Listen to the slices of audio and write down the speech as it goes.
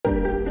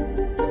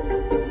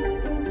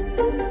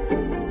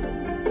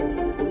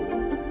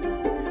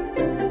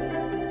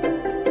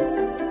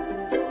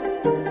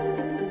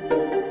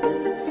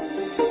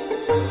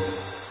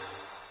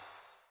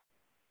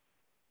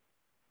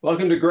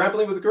Welcome to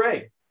Grappling with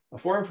Gray, a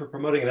forum for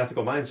promoting an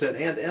ethical mindset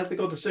and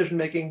ethical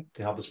decision-making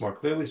to help us more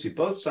clearly see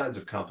both sides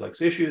of complex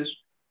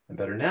issues and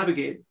better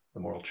navigate the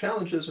moral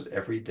challenges of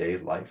everyday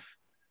life.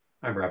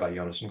 I'm Rabbi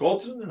Yonason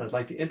Goldson, and I'd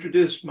like to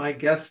introduce my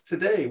guest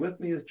today. With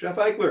me is Jeff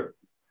Eichler,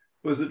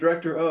 who is the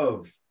director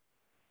of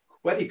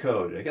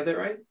Politico. Did I get that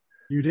right?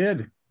 You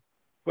did.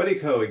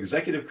 Politico,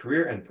 Executive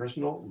Career and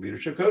Personal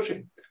Leadership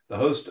Coaching, the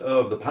host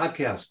of the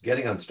podcast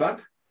Getting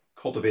Unstuck,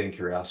 Cultivating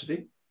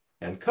Curiosity,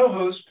 and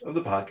co-host of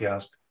the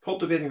podcast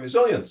Cultivating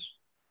Resilience,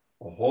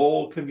 a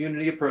whole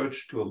community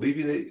approach to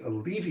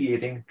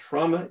alleviating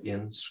trauma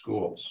in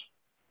schools.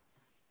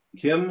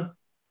 Kim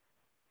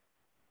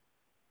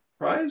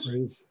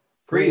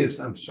Priest,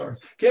 I'm sorry.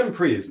 Kim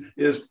Priest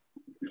is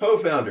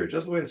co-founder,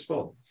 just the way it's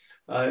spelled,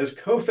 is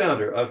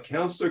co-founder of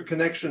Counselor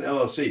Connection,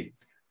 LLC.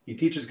 He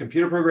teaches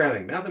computer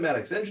programming,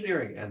 mathematics,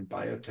 engineering, and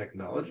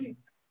biotechnology,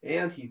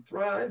 and he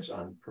thrives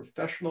on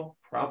professional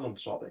problem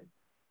solving.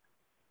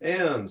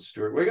 And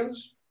Stuart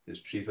Wiggins is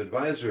chief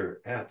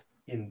advisor at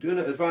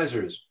Induna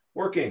Advisors,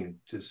 working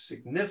to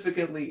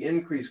significantly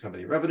increase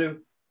company revenue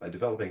by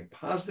developing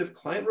positive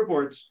client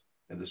reports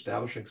and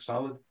establishing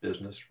solid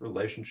business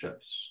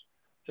relationships.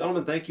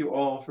 Gentlemen, thank you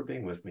all for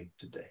being with me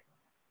today.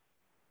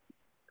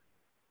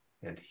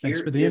 And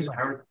here is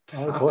our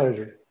topic. Our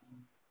pleasure.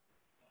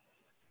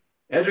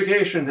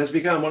 Education has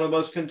become one of the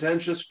most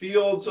contentious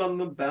fields on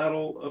the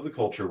battle of the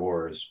culture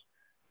wars,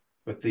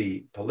 with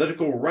the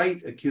political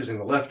right accusing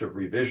the left of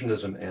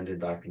revisionism and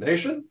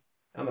indoctrination,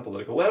 and the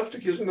political left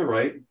accusing the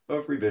right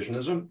of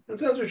revisionism and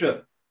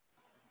censorship.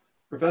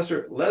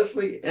 Professor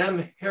Leslie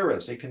M.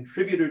 Harris, a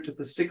contributor to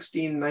the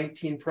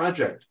 1619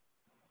 Project,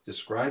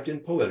 described in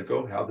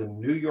Politico how the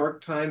New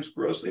York Times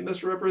grossly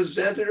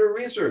misrepresented her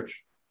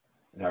research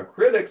and how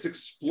critics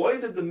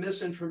exploited the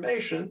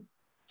misinformation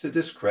to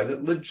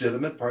discredit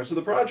legitimate parts of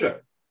the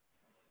project.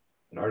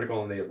 An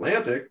article in The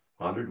Atlantic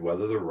pondered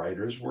whether the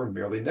writers were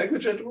merely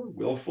negligent or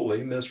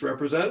willfully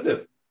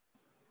misrepresentative.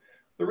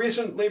 The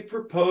recently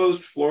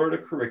proposed Florida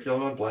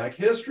curriculum on Black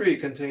history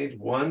contained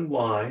one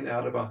line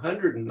out of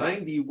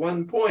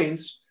 191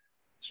 points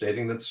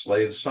stating that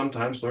slaves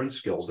sometimes learned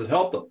skills that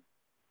helped them.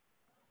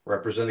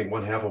 Representing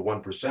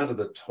 0.5% of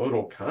the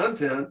total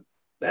content,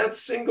 that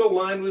single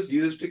line was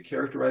used to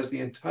characterize the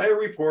entire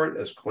report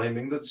as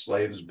claiming that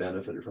slaves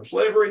benefited from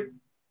slavery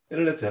in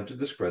an attempt to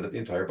discredit the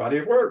entire body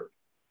of work.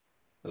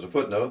 As a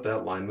footnote,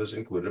 that line was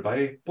included by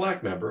a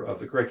Black member of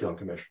the Curriculum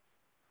Commission.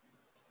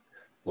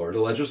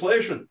 Florida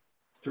legislation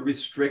to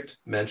restrict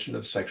mention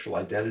of sexual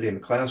identity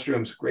in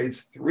classrooms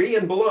grades 3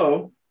 and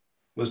below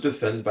was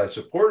defended by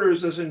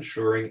supporters as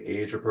ensuring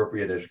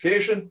age-appropriate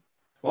education,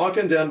 while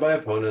condemned by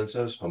opponents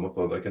as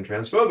homophobic and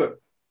transphobic.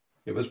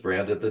 It was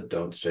branded the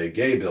Don't Say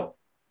Gay bill.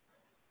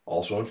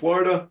 Also in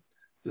Florida,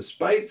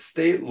 despite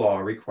state law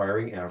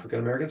requiring African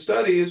American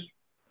studies,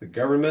 the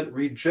government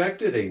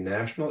rejected a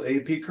national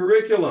AP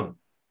curriculum,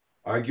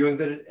 arguing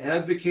that it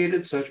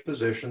advocated such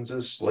positions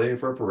as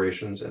slave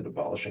reparations and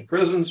abolishing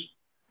prisons,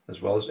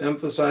 as well as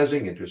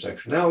emphasizing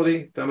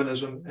intersectionality,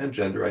 feminism, and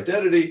gender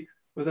identity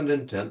with an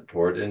intent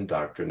toward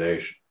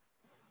indoctrination.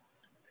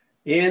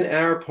 In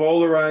our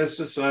polarized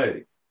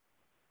society,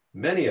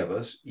 many of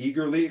us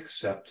eagerly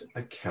accept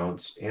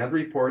accounts and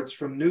reports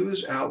from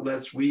news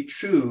outlets we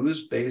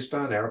choose based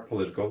on our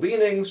political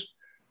leanings,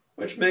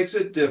 which makes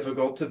it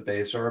difficult to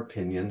base our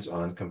opinions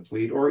on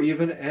complete or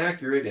even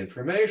accurate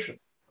information.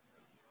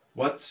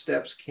 What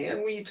steps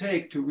can we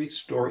take to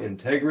restore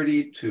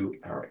integrity to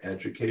our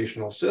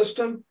educational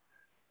system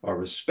while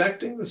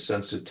respecting the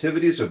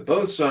sensitivities of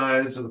both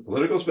sides of the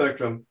political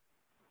spectrum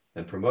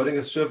and promoting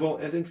a civil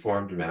and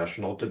informed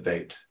national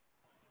debate?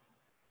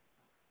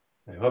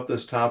 I hope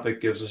this topic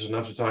gives us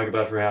enough to talk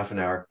about for half an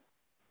hour.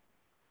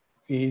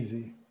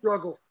 Easy.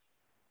 Struggle.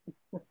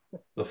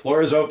 The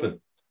floor is open.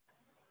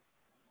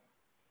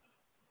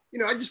 You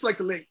know, I'd just like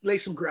to lay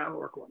some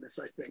groundwork on this,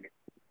 I think.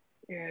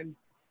 And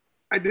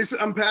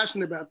I'm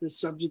passionate about this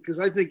subject because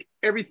I think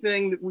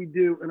everything that we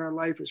do in our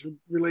life is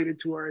related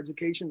to our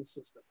educational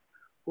system,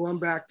 going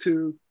back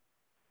to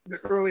the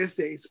earliest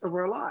days of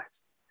our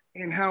lives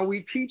and how we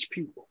teach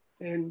people.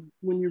 And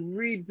when you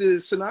read the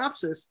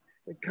synopsis,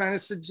 it kind of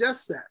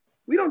suggests that.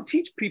 We don't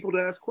teach people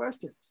to ask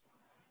questions.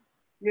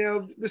 You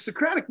know, the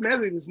Socratic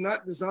method is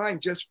not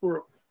designed just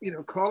for,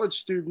 college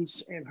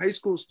students and high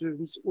school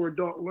students or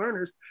adult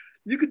learners.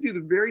 You could do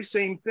the very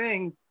same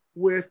thing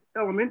with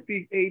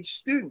elementary age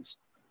students.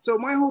 So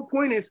my whole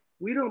point is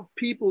we don't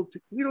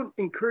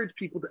encourage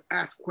people to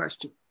ask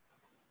questions.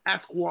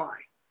 Ask why.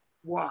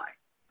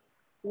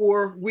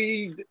 Or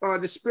we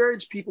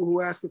disparage people who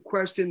ask a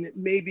question that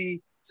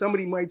maybe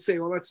somebody might say,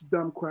 well, that's a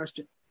dumb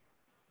question.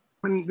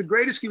 And the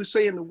greatest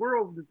cliche in the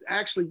world that's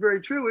actually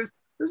very true is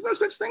there's no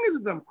such thing as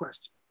a dumb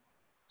question.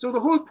 So the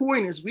whole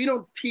point is we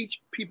don't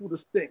teach people to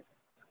think.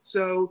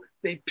 So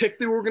they pick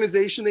the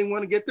organization they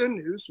want to get their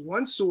news,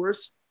 one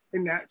source,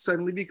 and that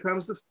suddenly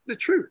becomes the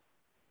truth.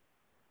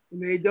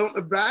 And they don't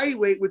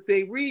evaluate what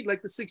they read,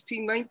 like the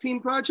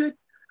 1619 Project.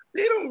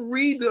 They don't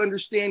read to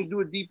understand, do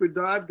a deeper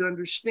dive to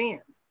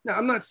understand. Now,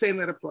 I'm not saying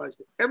that applies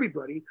to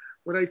everybody,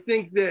 but I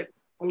think that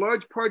a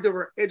large part of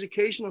our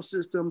educational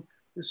system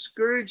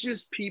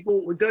discourages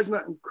people or does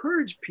not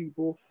encourage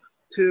people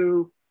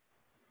to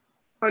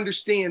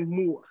understand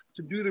more,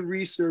 to do the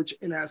research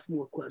and ask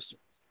more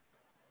questions.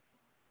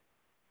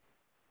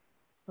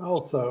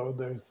 Also,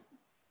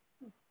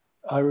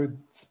 I would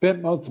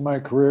spent most of my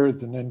career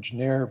as an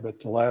engineer, but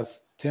the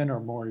last 10 or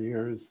more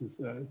years as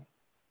a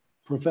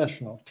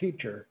professional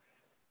teacher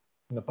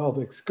in the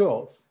public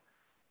schools.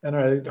 And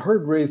I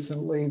heard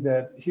recently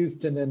that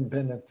Houston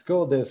Independent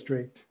School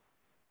District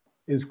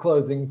is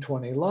closing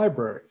 20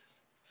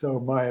 libraries. So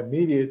my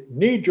immediate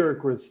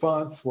knee-jerk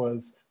response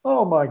was,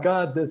 oh my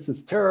God, this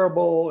is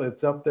terrible.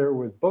 It's up there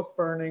with book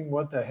burning.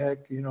 What the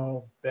heck,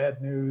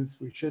 bad news.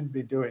 We shouldn't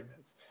be doing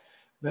this.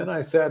 Then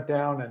I sat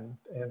down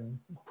and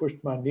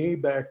pushed my knee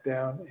back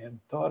down and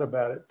thought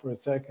about it for a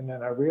second.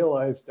 And I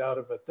realized out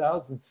of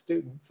 1,000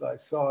 students I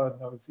saw in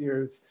those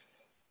years,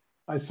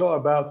 I saw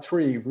about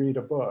 3 read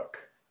a book.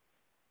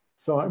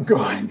 So I'm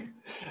going,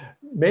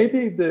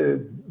 maybe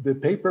the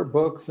paper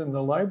books in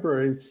the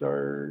libraries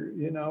are,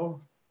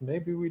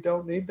 maybe we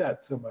don't need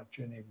that so much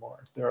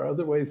anymore. There are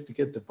other ways to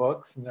get to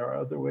books and there are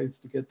other ways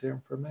to get to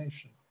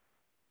information.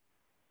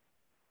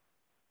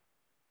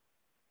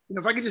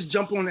 If I could just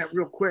jump on that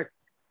real quick,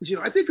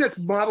 I think that's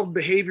modeled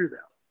behavior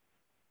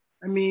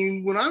though. I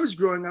mean, when I was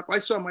growing up, I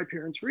saw my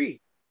parents read.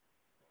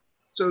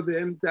 So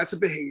then that's a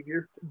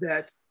behavior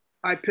that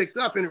I picked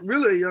up in a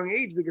really young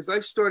age because I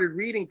started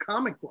reading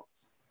comic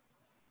books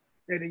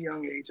at a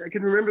young age. I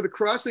can remember the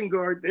Crossing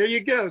Guard. There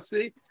you go.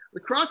 See,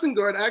 the Crossing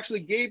Guard actually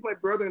gave my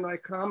brother and I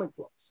comic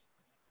books.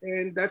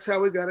 And that's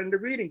how we got into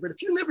reading. But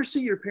if you never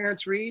see your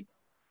parents read,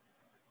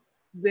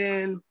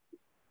 then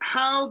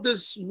how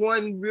does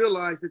one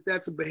realize that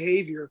that's a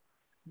behavior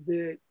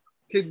that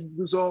could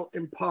result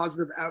in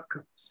positive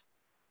outcomes?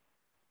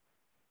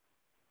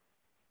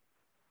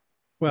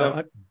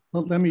 Well,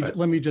 let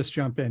me just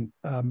jump in.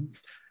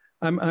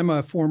 I'm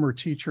a former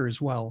teacher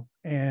as well,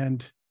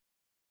 and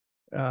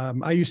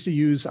I used to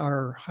use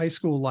our high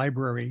school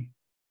library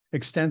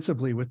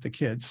extensively with the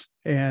kids,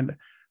 and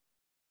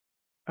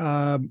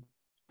I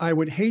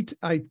would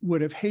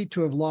have hated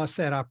to have lost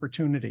that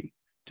opportunity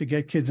to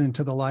get kids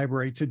into the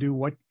library to do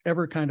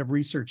whatever kind of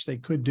research they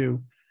could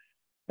do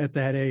at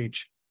that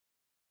age.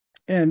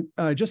 And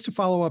just to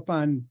follow up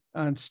on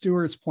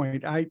Stuart's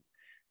point,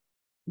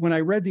 when I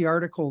read the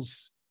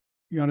articles,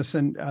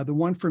 Jonathan, the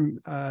one from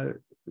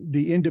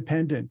The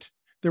Independent,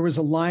 there was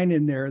a line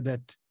in there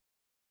that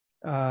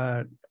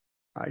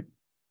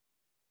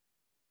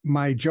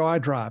my jaw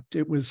dropped.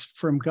 It was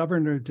from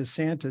Governor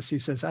DeSantis. He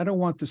says, I don't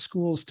want the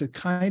schools to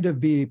kind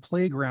of be a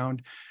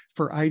playground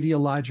for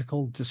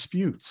ideological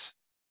disputes.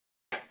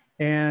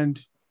 And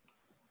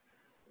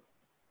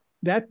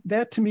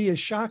that to me is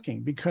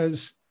shocking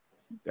because,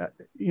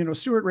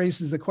 Stuart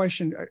raises the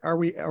question,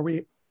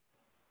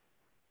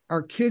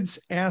 are kids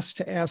asked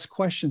to ask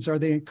questions? Are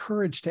they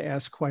encouraged to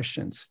ask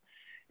questions?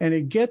 And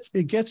it gets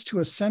to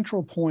a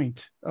central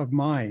point of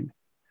mine,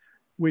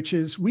 which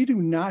is we do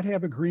not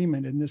have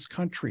agreement in this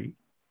country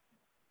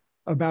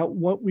about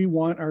what we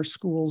want our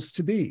schools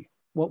to be,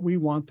 what we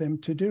want them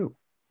to do.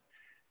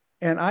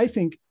 And I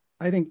think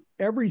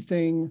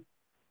everything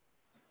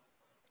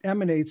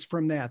emanates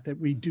from that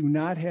we do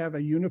not have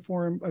a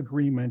uniform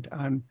agreement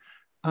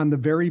on the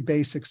very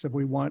basics of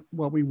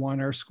what we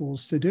want our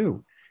schools to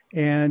do.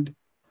 And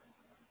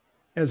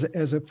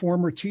as a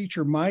former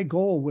teacher, my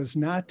goal was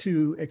not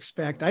to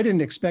I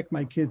didn't expect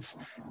my kids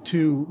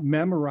to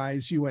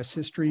memorize US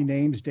history,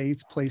 names,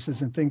 dates,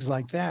 places, and things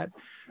like that.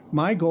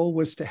 My goal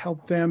was to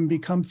help them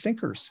become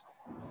thinkers,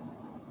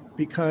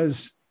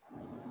 because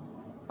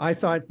I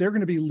thought they're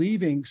going to be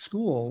leaving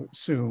school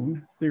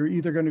soon. They're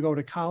either going to go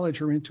to college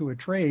or into a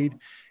trade.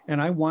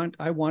 And I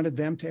wanted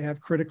them to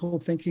have critical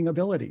thinking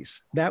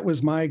abilities. That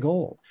was my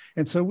goal.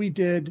 And so we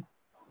did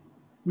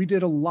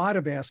a lot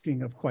of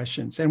asking of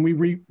questions, and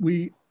we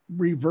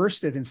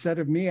reversed it. Instead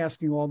of me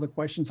asking all the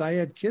questions, I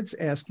had kids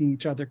asking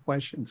each other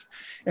questions.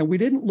 And we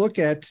didn't look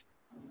at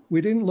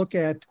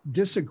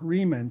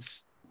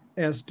disagreements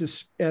as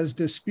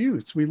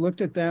disputes. We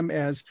looked at them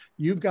as,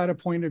 you've got a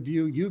point of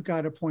view, you've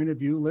got a point of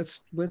view,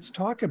 let's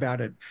talk about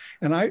it.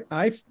 And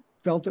I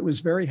felt it was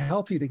very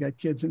healthy to get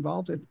kids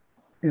involved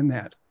in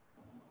that.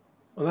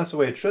 Well, that's the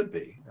way it should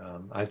be.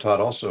 I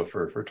taught also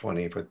for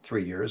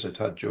 3 years. I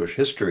taught Jewish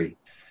history,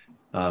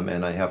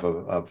 and I have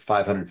a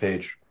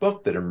 500-page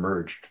book that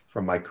emerged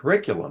from my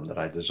curriculum that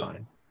I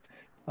designed.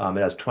 It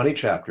has 20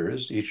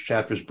 chapters. Each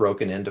chapter is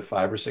broken into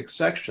 5 or 6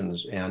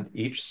 sections, and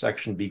each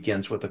section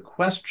begins with a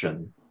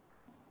question,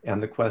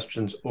 and the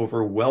questions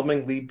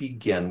overwhelmingly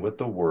begin with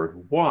the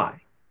word why.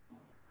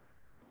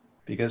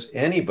 Because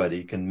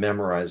anybody can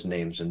memorize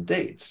names and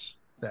dates.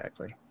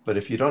 Exactly. But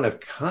if you don't have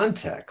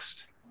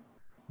context,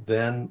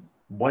 then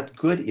what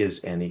good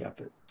is any of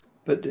it?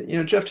 But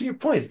Jeff, to your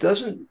point,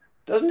 doesn't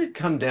it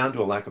come down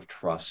to a lack of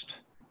trust?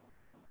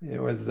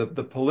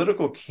 The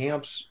political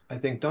camps, I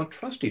think, don't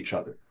trust each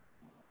other.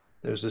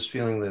 There's this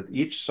feeling that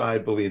each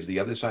side believes the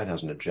other side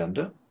has an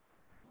agenda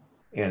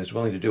and is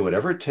willing to do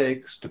whatever it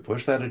takes to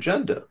push that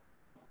agenda.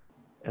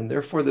 And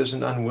therefore, there's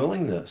an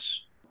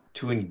unwillingness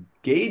to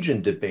engage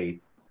in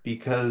debate,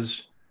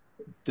 because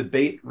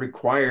debate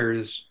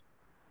requires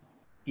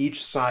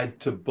each side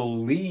to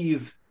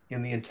believe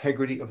in the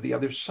integrity of the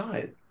other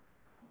side.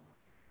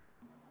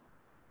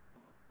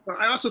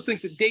 I also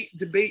think that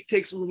debate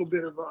takes a little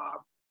bit of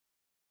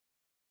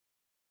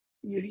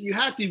you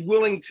have to be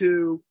willing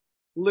to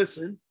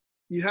listen.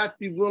 You have to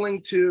be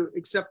willing to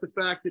accept the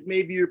fact that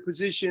maybe your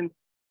position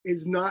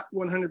is not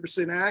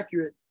 100%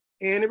 accurate,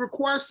 and it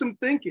requires some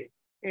thinking.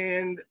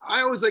 And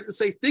I always like to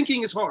say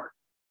thinking is hard.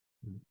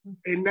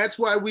 And that's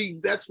why we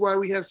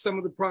have some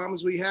of the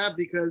problems we have,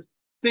 because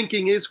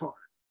thinking is hard,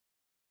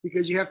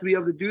 because you have to be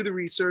able to do the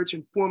research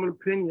and form an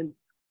opinion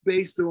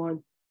based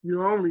on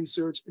your own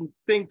research and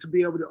think to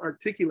be able to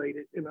articulate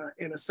it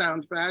in a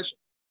sound fashion.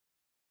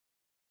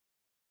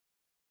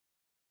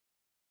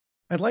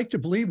 I'd like to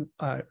believe,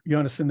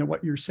 Jonathan, that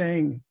what you're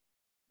saying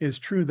is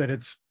true, that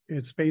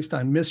it's based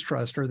on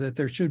mistrust, or that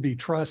there should be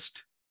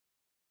trust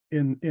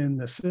in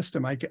the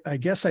system. I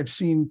guess I've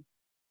seen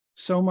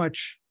so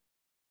much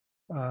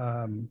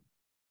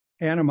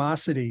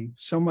animosity,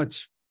 so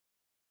much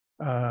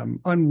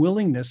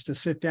unwillingness to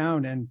sit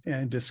down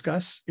and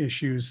discuss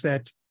issues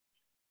that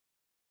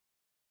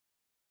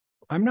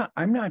I'm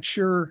not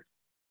sure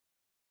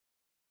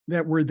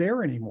that we're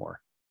there anymore.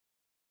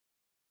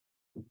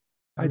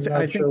 I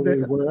think sure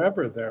that we were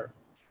ever there.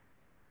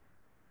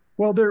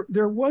 Well,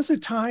 there was a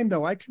time,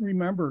 though, I can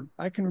remember,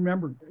 I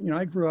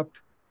grew up,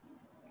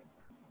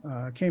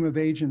 came of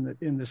age in the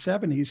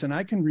 70s, and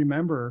I can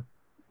remember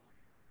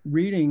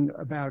reading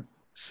about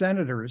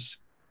senators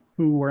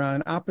who were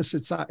on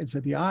opposite sides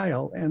of the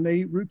aisle, and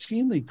they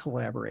routinely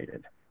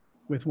collaborated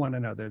with one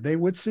another. They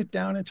would sit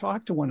down and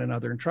talk to one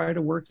another and try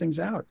to work things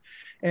out.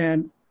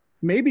 And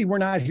maybe we're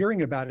not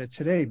hearing about it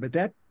today, but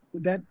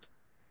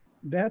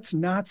that's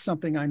not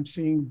something I'm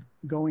seeing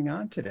going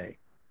on today.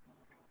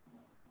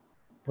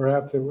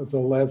 Perhaps it was a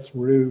less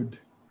rude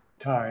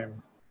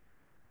time.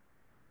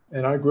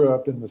 And I grew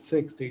up in the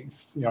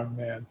 60s, young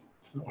man.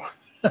 So.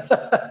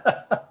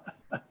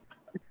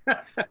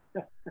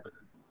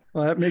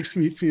 Well, that makes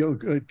me feel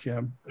good,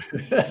 Kim.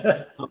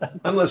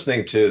 I'm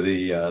listening to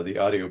the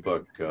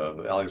audiobook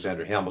of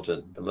Alexander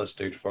Hamilton. Been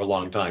listening to it for a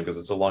long time because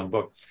it's a long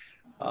book.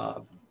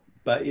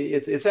 But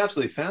it's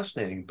absolutely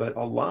fascinating. But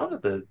a lot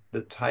of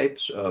the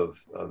types of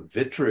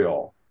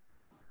vitriol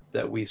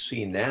that we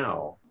see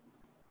now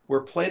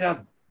were played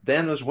out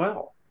then as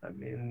well. I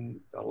mean,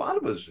 a lot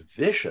of it was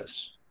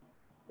vicious,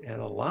 and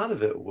a lot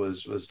of it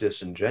was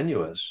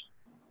disingenuous.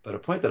 But a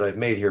point that I've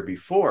made here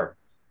before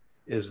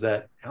is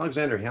that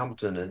Alexander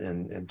Hamilton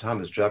and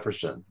Thomas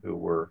Jefferson, who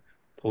were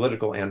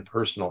political and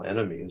personal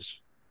enemies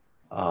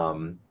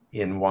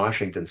in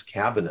Washington's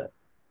cabinet,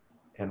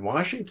 and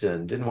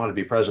Washington didn't want to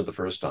be president the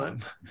first time.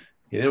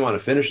 He didn't want to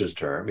finish his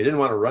term. He didn't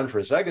want to run for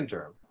a second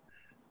term.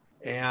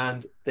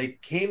 And they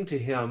came to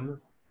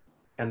him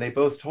and they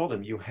both told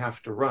him, you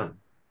have to run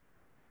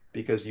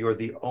because you're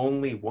the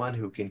only one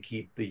who can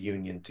keep the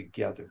Union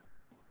together.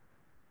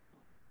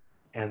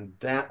 And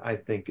that, I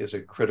think, is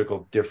a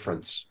critical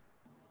difference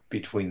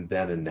between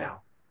then and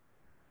now.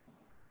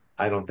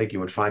 I don't think you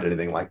would find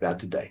anything like that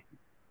today.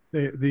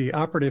 The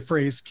operative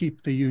phrase,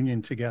 keep the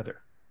Union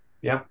together.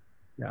 Yeah.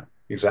 Yeah.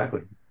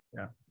 Exactly.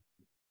 Yeah.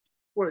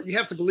 Well, you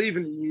have to believe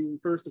in the Union,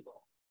 first of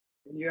all.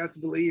 And you have to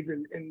believe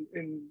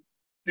in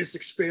this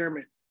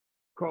experiment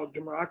called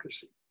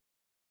democracy.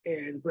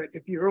 But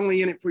if you're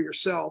only in it for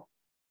yourself,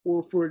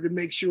 or to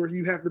make sure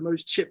you have the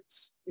most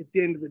chips at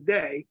the end of the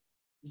day,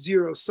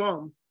 zero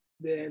sum,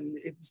 then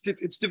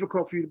it's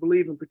difficult for you to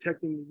believe in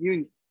protecting the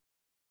Union.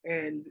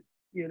 And,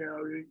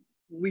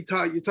 you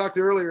talked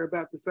earlier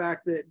about the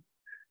fact that,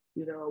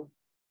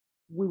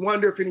 we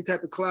wonder if any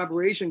type of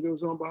collaboration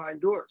goes on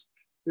behind doors.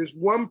 There's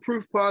one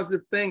proof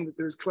positive thing that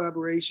there's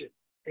collaboration,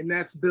 and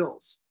that's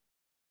bills.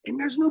 And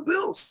there's no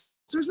bills.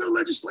 There's no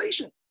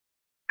legislation.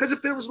 Because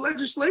if there was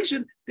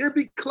legislation, there'd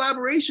be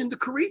collaboration to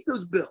create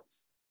those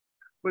bills.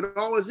 But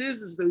all it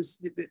is those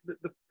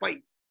the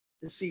fight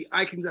to see,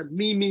 I can,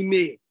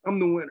 me, I'm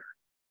the winner.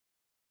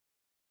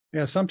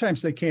 Yeah,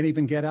 sometimes they can't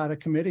even get out of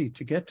committee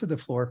to get to the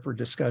floor for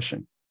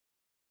discussion.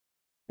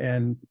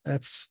 And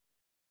that's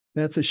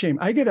a shame.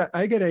 I get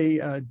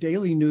a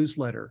daily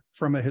newsletter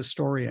from a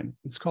historian.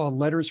 It's called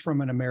Letters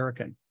from an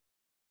American.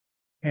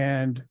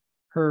 And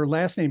her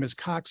last name is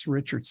Cox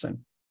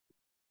Richardson.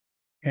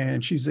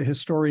 And she's a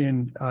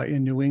historian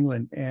in New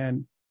England.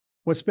 And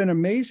what's been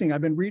amazing,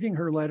 I've been reading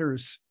her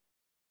letters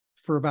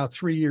for about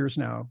 4 years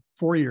now.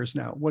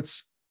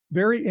 What's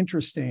very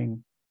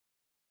interesting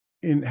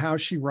in how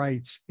she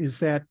writes is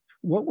that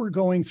what we're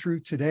going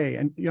through today,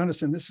 and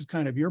Jonathan, this is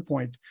kind of your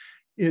point,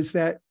 is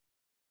that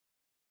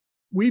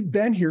we've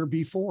been here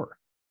before.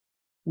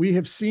 We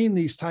have seen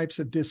these types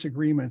of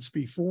disagreements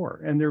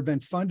before, and there have been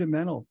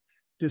fundamental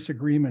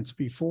disagreements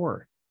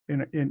before.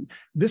 And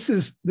this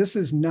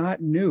is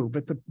not new,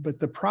 but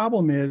the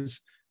problem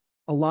is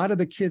a lot of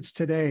the kids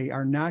today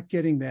are not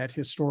getting that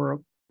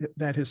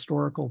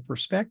historical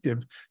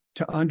perspective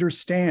to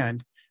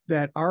understand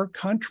that our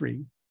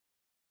country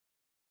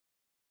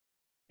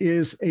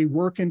is a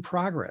work in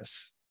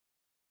progress.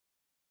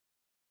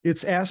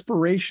 It's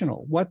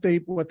aspirational. What they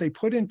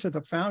put into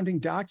the founding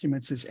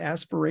documents is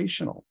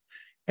aspirational,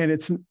 and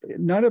it's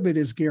none of it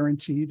is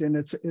guaranteed, and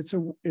it's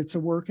a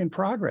work in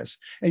progress.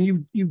 And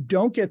you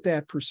don't get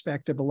that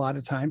perspective a lot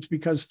of times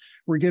because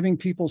we're giving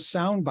people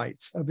sound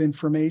bites of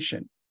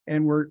information,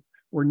 and we're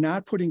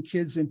not putting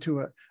kids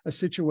into a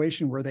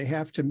situation where they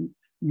have to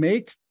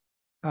make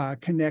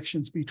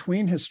connections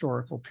between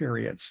historical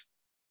periods.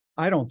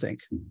 I don't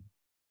think.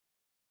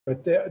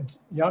 But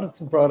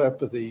Jonathan brought up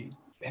the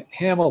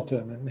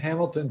Hamilton, and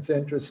Hamilton's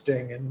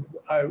interesting. And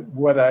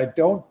what I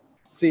don't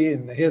see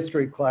in the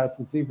history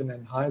classes, even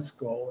in high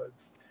school,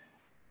 is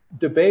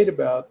debate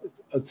about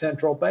a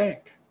central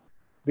bank,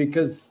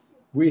 because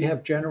we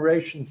have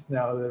generations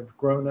now that have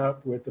grown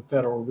up with the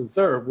Federal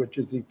Reserve, which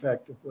is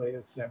effectively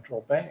a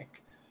central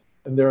bank.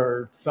 And there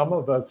are some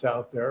of us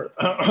out there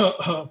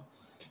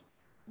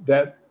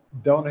that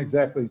don't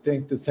exactly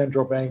think the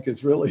central bank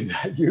is really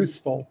that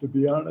useful, to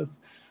be honest.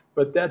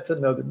 But that's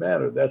another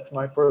matter. That's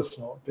my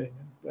personal opinion.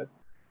 But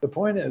the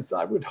point is,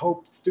 I would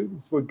hope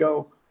students would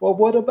go, well,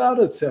 what about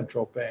a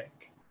central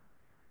bank?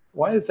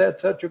 Why is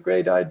that such a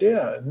great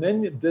idea? And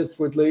then this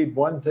would lead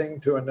one thing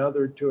to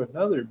another to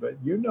another. But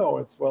you know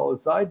as well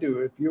as I do,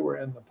 if you were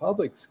in the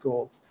public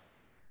schools,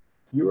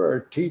 you are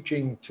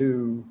teaching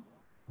to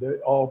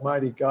the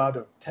almighty God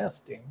of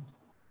testing.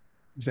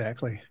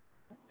 Exactly.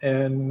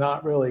 And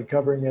not really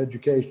covering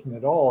education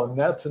at all. And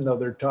that's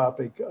another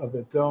topic of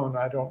its own.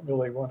 I don't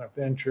really want to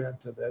venture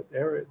into that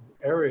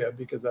area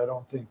because I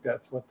don't think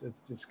that's what this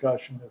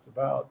discussion is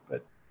about.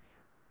 But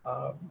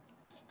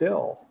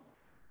still,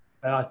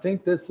 and I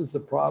think this is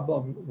a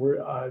problem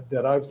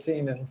that I've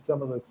seen in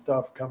some of the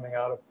stuff coming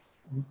out of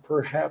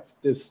perhaps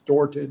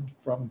distorted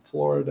from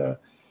Florida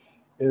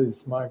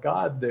is, my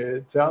God,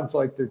 it sounds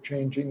like they're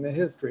changing the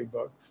history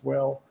books.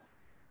 Well,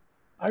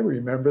 I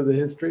remember the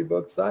history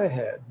books I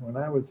had when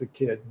I was a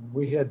kid.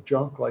 We had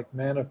junk like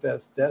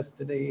Manifest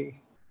Destiny,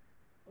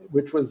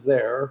 which was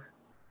there,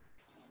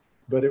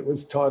 but it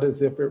was taught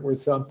as if it were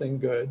something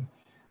good.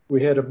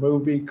 We had a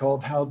movie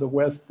called How the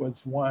West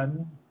Was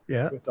Won,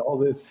 with all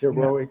this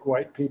heroic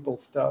white people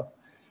stuff.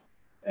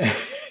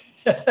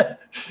 And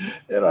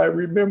I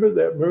remember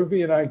that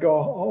movie and I go,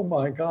 oh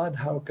my God,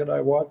 how could I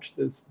watch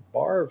this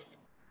barf?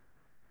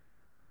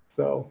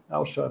 So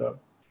I'll shut up.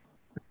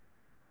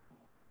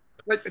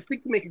 I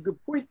think you make a good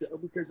point, though,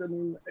 because I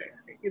mean,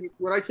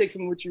 what I take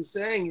from what you're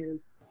saying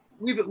is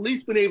we've at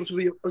least been able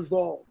to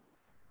evolve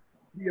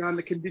beyond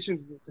the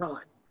conditions of the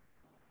time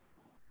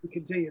to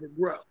continue to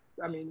grow.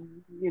 I mean,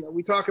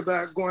 we talk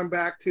about going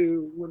back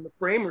to when the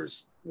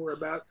framers were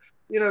about,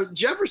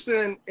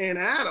 Jefferson and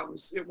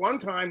Adams at one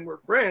time were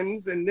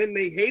friends, and then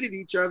they hated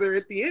each other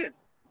at the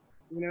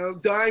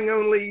end, dying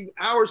only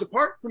hours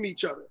apart from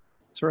each other.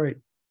 That's right.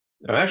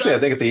 Actually, I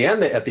think at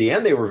the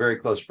end they were very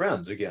close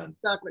friends again.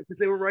 Exactly, because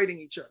they were writing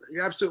each other.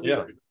 You're absolutely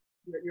right.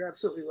 You're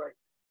absolutely right.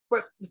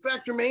 But the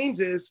fact remains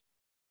is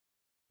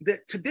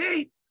that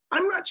today,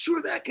 I'm not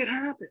sure that could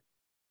happen,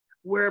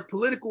 where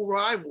political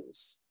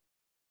rivals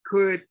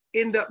could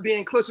end up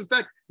being close. In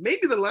fact,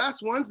 maybe the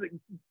last ones that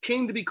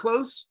came to be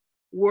close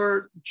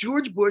were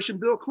George Bush and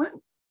Bill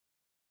Clinton.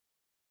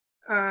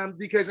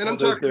 There's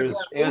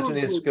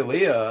Anthony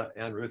Scalia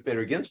and Ruth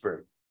Bader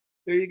Ginsburg.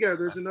 There you go.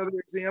 There's another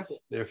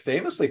example. They're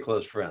famously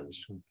close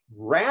friends,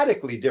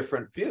 radically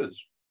different views.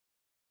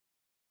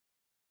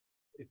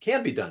 It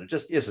can be done. It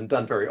just isn't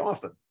done very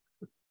often.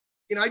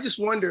 I just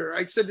wonder,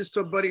 I said this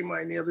to a buddy of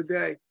mine the other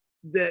day,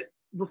 that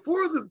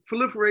before the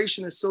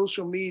proliferation of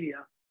social media,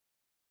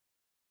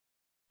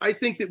 I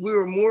think that we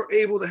were more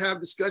able to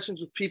have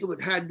discussions with people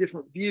that had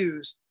different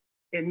views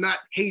and not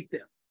hate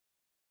them.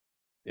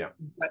 Yeah.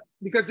 But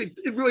because it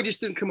really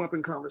just didn't come up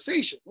in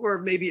conversation, or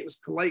maybe it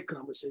was polite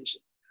conversation.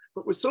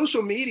 But with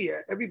social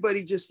media,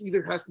 everybody just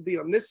either has to be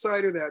on this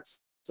side or that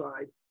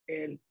side.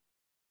 And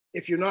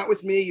if you're not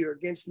with me, you're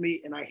against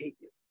me, and I hate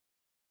you.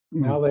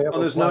 Now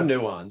there's no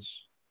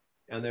nuance,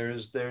 and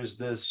there's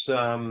this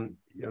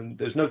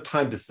there's no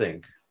time to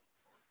think.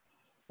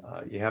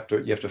 You have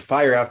to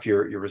fire off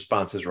your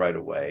responses right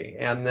away,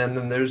 and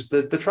then there's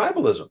the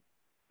tribalism.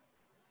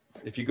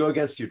 If you go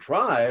against your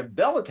tribe,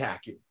 they'll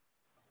attack you.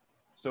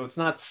 So it's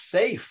not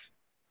safe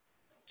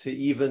to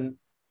even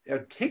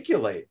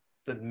articulate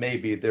that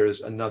maybe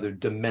there's another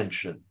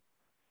dimension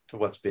to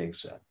what's being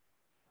said.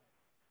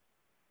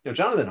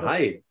 Jonathan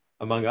Haidt,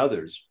 among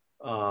others,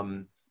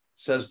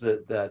 says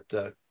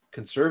that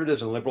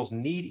conservatives and liberals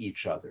need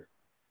each other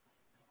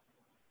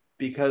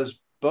because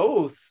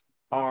both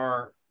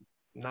are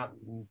not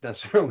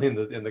necessarily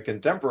in the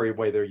contemporary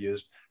way they're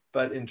used,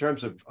 but in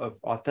terms of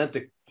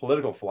authentic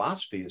political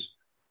philosophies,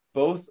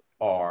 both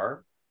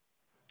are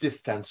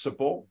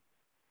defensible,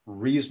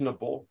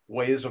 reasonable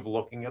ways of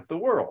looking at the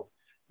world.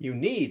 You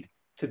need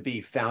to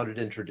be founded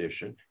in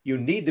tradition. You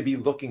need to be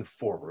looking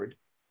forward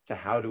to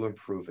how to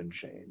improve and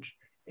change.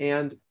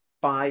 And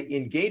by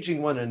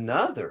engaging one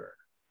another,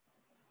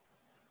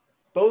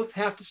 both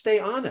have to stay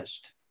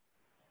honest.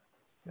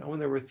 When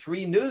there were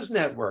 3 news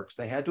networks,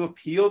 they had to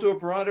appeal to a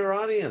broader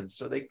audience,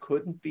 so they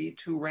couldn't be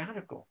too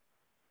radical.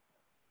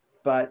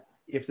 But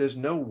if there's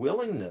no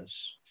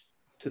willingness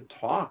to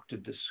talk, to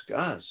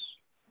discuss,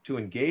 to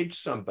engage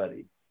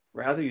somebody,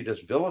 rather you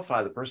just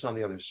vilify the person on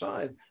the other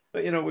side.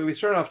 But we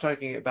started off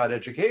talking about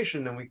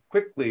education, and we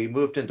quickly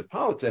moved into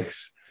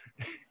politics.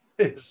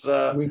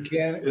 Are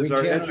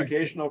their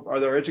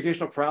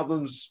educational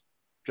problems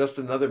just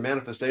another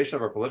manifestation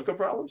of our political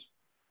problems?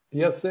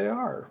 Yes, they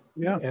are.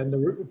 Yeah.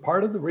 And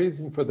part of the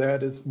reason for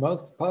that is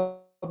most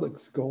public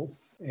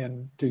schools,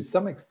 and to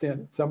some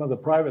extent, some of the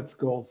private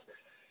schools,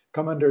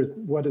 come under,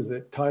 what is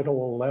it,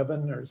 Title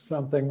 11 or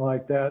something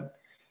like that,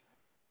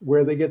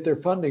 where they get their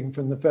funding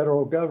from the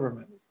federal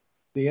government.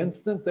 The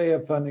instant they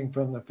have funding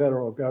from the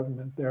federal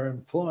government, they're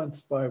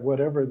influenced by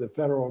whatever the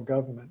federal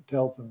government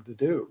tells them to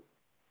do.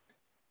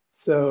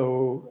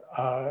 So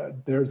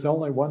there's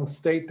only one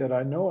state that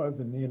I know of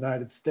in the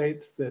United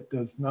States that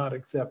does not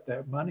accept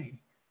that money.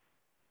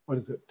 What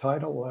is it,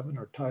 Title 11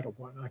 or Title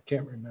 1? I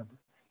can't remember.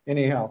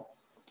 Anyhow,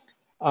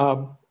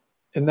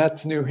 and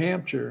that's New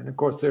Hampshire. And of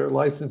course, their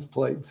license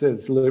plate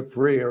says live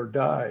free or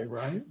die,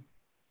 right?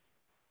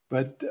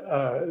 But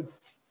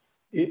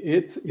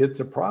it's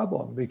a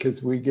problem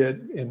because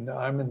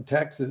I'm in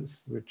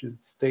Texas, which is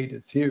state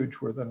is huge.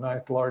 We're the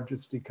 9th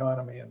largest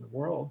economy in the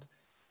world.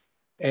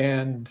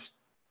 And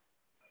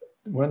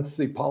once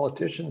the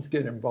politicians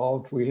get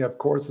involved, we have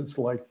courses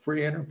like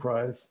free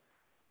enterprise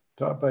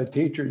taught by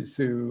teachers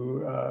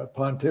who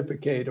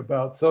pontificate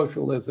about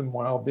socialism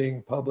while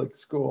being public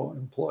school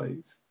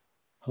employees.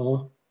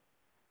 Huh?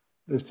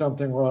 There's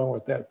something wrong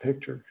with that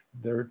picture.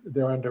 They're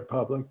under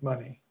public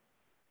money.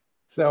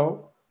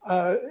 So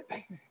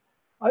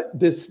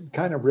this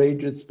kind of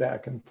rages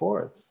back and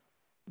forth.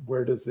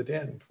 Where does it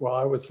end? Well,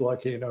 I was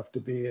lucky enough to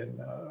be in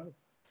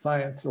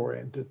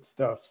science-oriented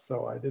stuff,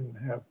 so I didn't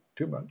have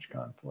too much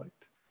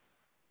conflict.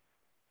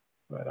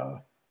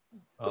 But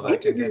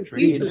each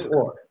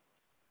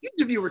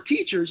of you were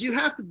teachers. You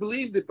have to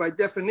believe that by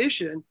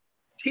definition,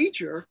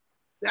 teacher,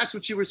 that's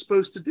what you were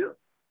supposed to do.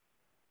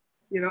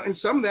 And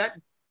some of that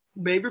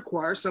may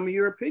require some of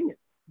your opinion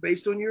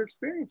based on your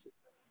experiences,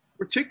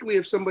 particularly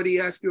if somebody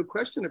asks you a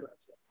question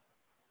about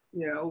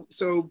something.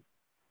 So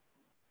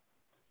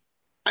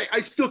I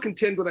still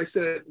contend what I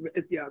said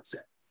at the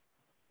outset.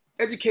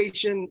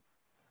 Education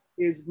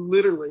is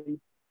literally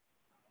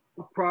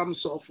a problem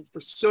solver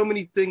for so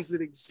many things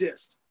that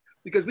exist,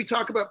 because we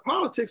talk about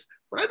politics,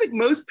 but I think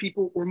most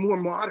people were more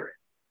moderate.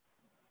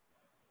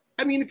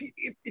 I mean,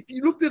 if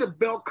you looked at a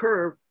bell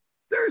curve,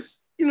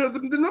 there's,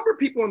 the number of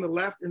people on the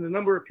left and the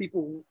number of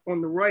people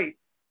on the right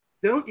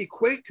don't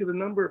equate to the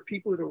number of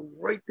people that are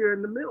right there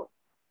in the middle.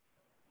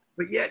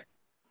 But yet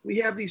we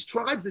have these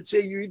tribes that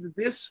say you're either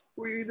this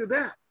or you're either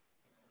that.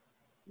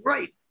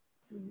 Right.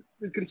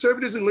 The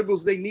conservatives and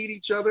liberals, they need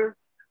each other,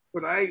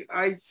 but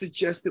I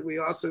suggest that we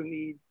also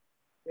need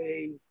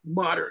a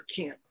moderate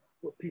camp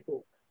where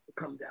people will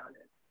come down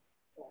in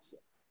also.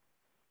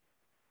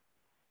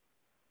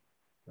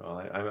 Well,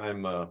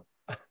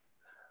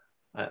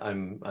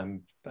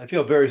 I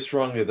feel very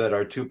strongly that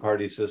our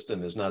two-party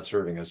system is not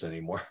serving us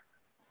anymore.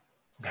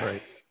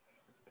 Right.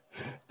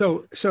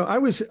 So I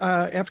was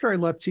after I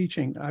left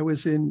teaching, I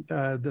was in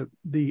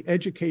the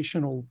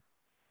educational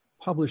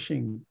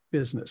publishing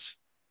business,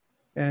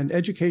 and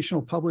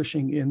educational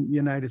publishing in the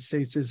United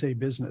States is a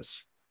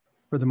business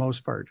for the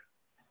most part.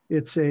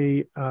 It's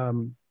a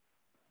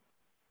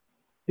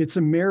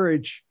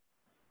marriage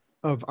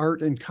of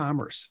art and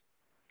commerce,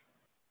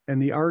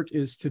 and the art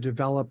is to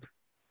develop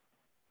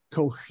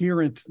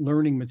coherent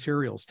learning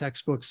materials,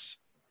 textbooks,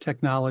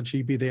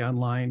 technology, be they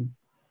online,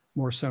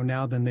 more so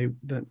now than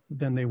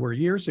they were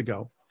years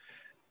ago.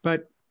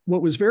 But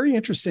what was very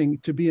interesting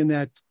to be in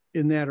that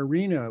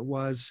arena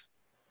was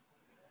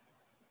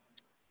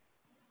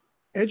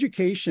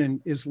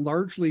education is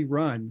largely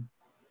run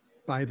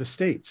by the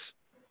states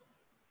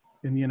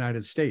in the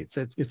United States.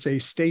 It's a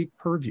state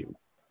purview.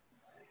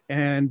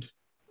 And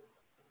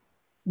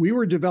we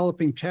were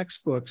developing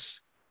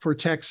textbooks for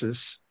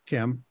Texas,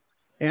 Kim,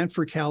 and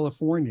for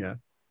California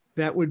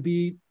that would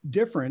be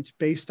different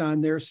based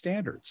on their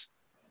standards.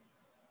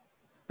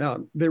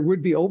 Now, there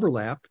would be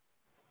overlap,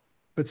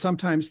 but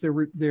sometimes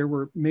there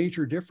were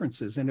major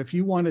differences. And if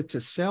you wanted to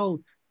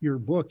sell your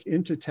book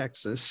into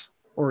Texas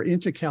or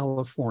into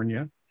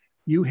California,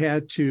 you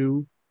had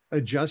to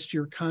adjust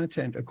your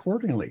content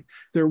accordingly.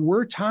 There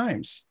were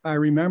times, I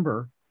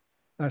remember,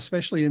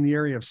 especially in the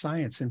area of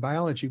science and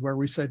biology, where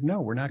we said,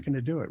 no, we're not going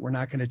to do it. We're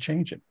not going to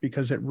change it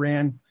because it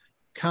ran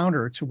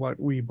counter to what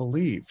we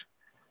believed.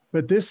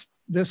 But this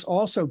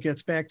also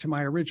gets back to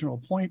my original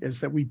point, is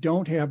that we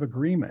don't have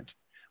agreement.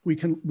 We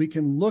can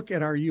look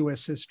at our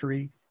U.S.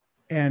 history,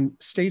 and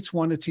states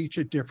want to teach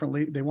it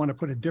differently. They want to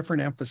put a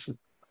different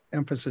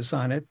emphasis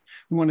on it.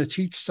 We want to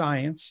teach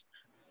science,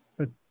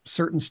 but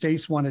certain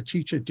states want to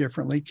teach it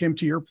differently. Kim,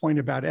 to your point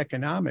about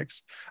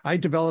economics, I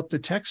developed a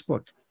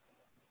textbook,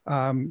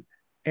 and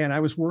I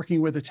was working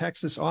with a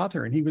Texas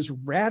author, and he was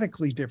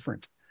radically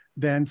different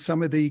than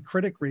some of the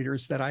critic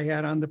readers that I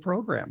had on the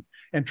program,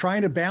 and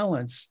trying to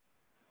balance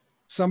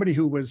somebody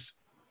who was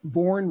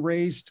born,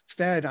 raised,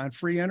 fed on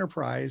free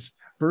enterprise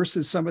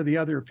versus some of the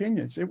other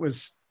opinions. It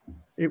was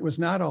it was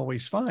not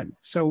always fun.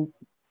 So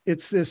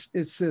it's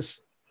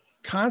this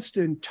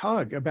constant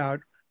tug about,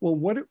 well,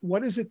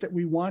 what is it that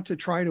we want to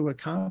try to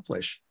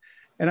accomplish?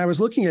 And I was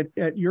looking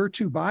at your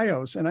two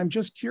bios, and I'm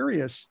just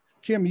curious,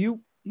 Kim,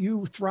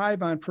 you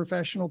thrive on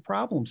professional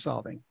problem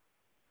solving.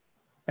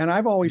 And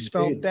I've always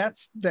felt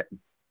that's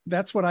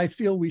what I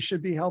feel we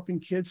should be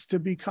helping kids to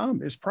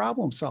become, is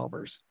problem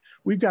solvers.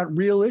 We've got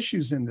real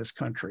issues in this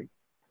country.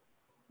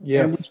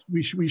 Yes.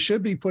 And we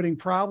should be putting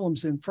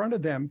problems in front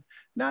of them,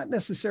 not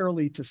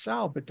necessarily to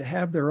solve, but to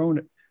have their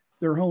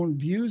own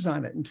views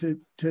on it and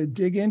to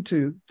dig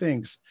into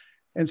things.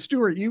 And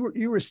Stuart,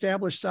 you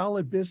establish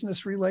solid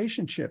business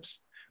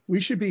relationships. We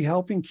should be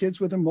helping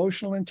kids with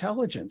emotional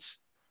intelligence.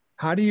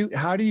 How do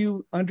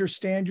you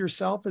understand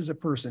yourself as a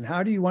person?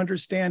 How do you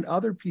understand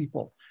other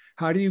people?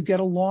 How do you get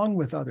along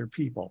with other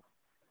people?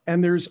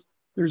 And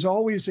there's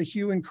always a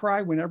hue and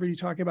cry whenever you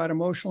talk about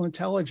emotional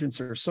intelligence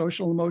or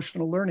social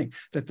emotional learning,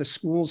 that the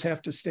schools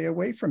have to stay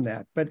away from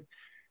that. But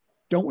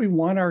don't we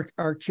want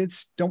our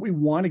kids, don't we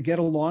want to get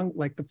along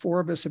like the four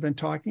of us have been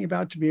talking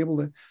about, to be able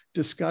to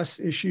discuss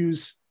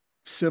issues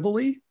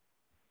civilly?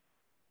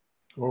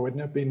 Well,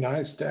 wouldn't it be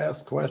nice to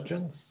ask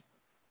questions?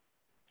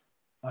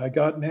 I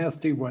got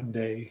nasty one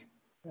day,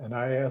 and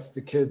I asked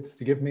the kids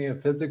to give me a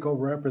physical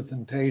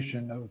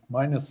representation of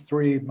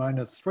 -3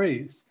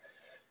 -3s.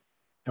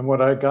 And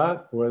what I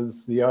got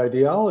was the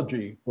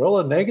ideology. Well,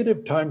 a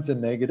negative times a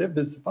negative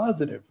is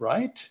positive,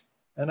 right?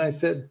 And I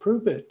said,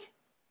 prove it.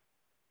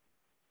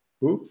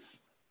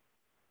 Oops.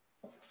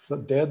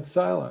 So dead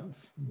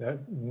silence. The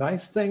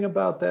nice thing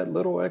about that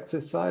little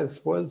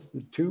exercise was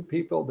the two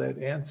people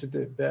that answered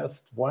it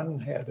best, one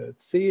had a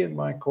C in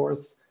my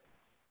course,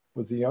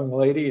 was a young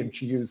lady, and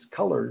she used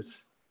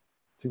colors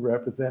to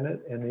represent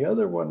it. And the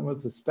other one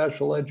was a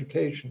special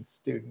education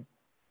student,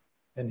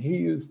 and he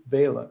used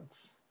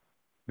valence.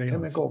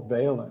 Chemical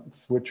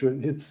valence, which was,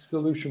 his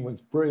solution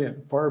was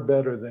brilliant, far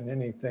better than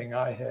anything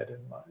I had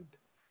in mind.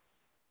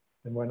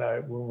 And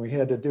when we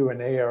had to do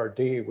an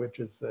ARD, which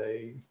is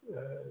a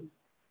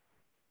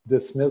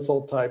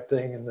dismissal type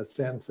thing in the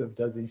sense of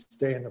does he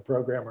stay in the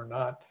program or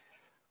not,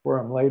 for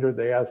him later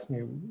they asked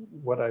me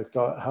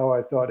how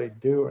I thought he'd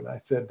do, and I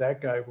said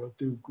that guy will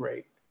do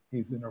great.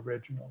 He's an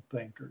original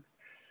thinker.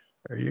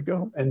 There you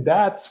go. And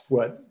that's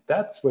what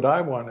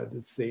I wanted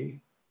to see,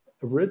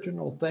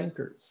 original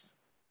thinkers.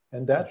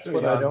 And that's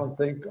what I don't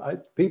think,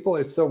 people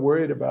are so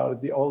worried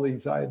about all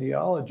these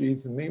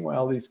ideologies, and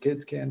meanwhile, these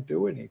kids can't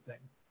do anything.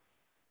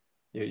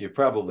 You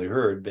probably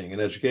heard, being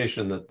in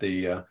education, that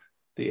the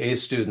A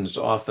students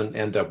often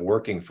end up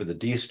working for the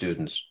D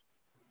students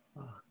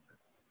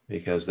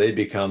because they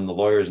become the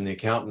lawyers and the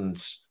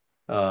accountants,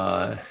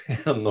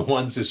 and the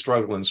ones who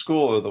struggle in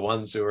school are the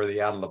ones who are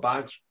the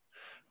out-of-the-box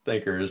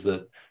thinkers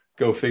that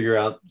go figure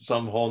out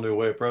some whole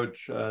new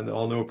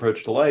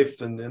approach to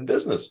life and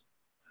business.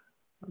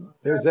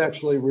 There's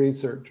actually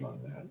research on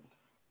that.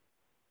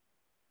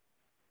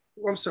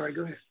 Oh, I'm sorry,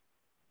 go ahead.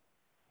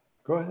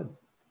 Go ahead.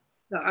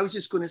 No, I was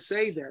just going to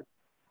say that,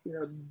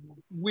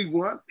 we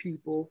want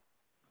people.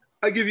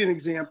 I'll give you an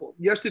example.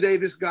 Yesterday,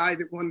 this guy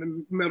that won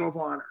the Medal of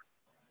Honor,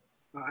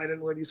 I don't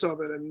know whether you saw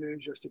that on the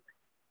news yesterday.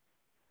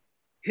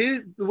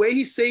 The way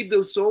he saved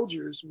those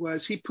soldiers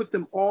was he put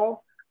them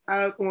all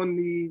out on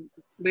the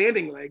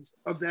landing legs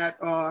of that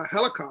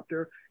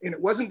helicopter, and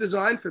it wasn't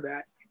designed for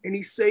that, and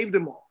he saved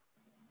them all.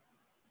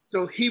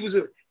 So he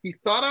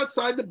thought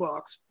outside the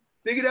box,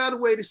 figured out a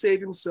way to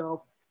save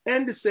himself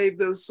and to save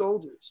those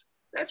soldiers.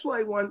 That's why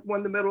he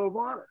won the Medal of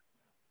Honor.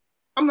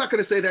 I'm not going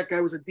to say that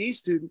guy was a D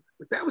student,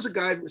 but that was a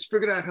guy that was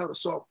figuring out how to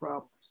solve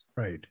problems.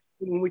 Right.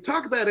 And when we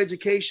talk about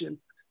education,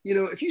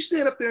 if you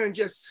stand up there and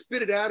just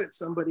spit it out at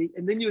somebody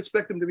and then you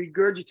expect them to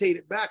regurgitate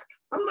it back,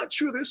 I'm not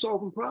sure they're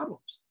solving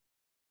problems.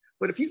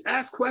 But if you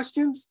ask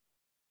questions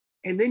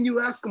and then you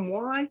ask them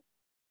why,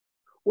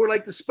 or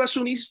like the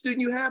special needs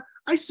student you have,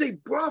 I say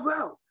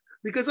bravo,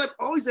 because I've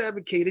always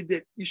advocated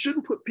that you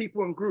shouldn't put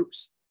people in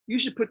groups. You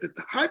should put the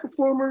high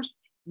performers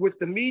with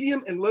the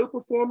medium and low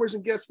performers.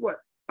 And guess what?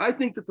 I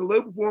think that the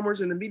low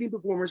performers and the medium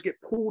performers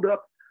get pulled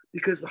up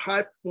because the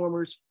high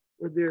performers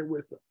are there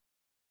with them.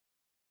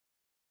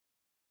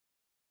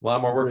 A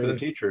lot more work for the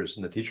teachers,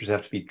 and the teachers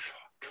have to be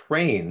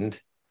trained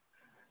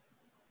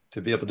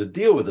to be able to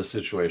deal with a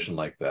situation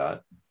like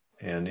that.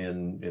 And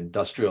in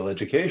industrial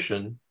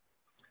education,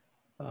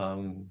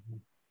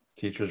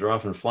 teachers are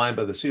often flying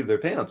by the seat of their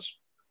pants.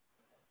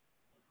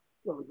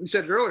 Well, we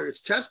said it earlier,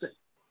 it's testing.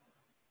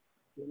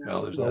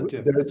 Well, there's that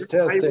too. There's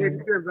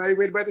testing. You're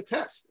evaluated by the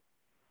test.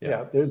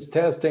 Yeah, there's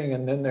testing,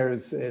 and then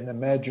there's an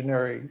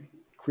imaginary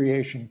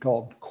creation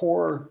called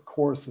core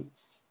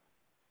courses.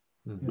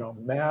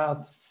 Mm-hmm.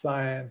 Math,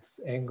 science,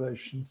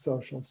 English, and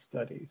social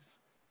studies.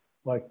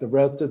 Like the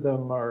rest of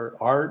them are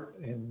art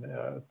and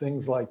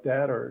things like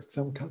that, or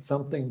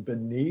something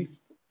beneath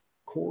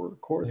core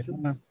courses.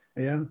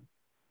 Yeah.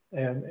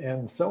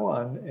 And so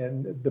on.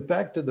 And the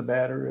fact of the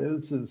matter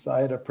is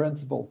I had a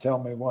principal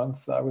tell me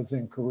once, I was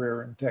in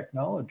career and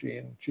technology,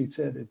 and she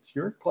said, it's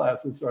your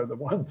classes are the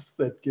ones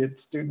that get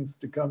students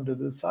to come to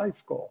this high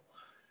school.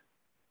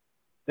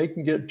 they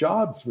can get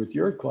jobs with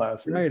your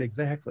classes. Right,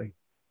 exactly.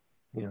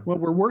 Yeah. Well,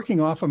 we're working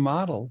off a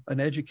model, an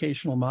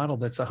educational model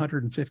that's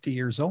 150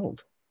 years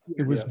old.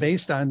 It was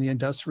based on the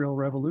Industrial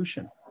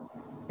Revolution.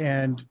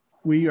 And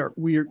we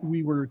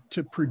were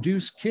to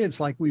produce kids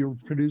like we were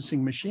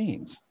producing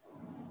machines.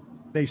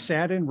 They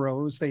sat in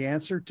rows, they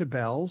answered to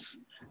bells.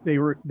 They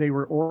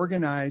were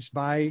organized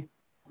by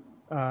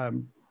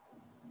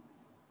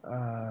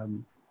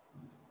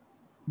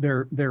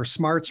their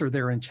smarts or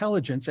their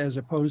intelligence, as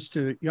opposed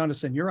to,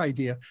 Jonas, and your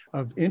idea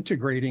of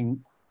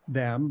integrating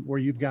them, where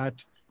you've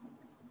got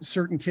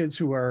certain kids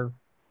who are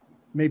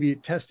maybe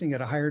testing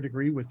at a higher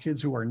degree with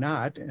kids who are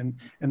not, and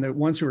the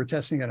ones who are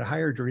testing at a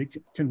higher degree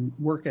can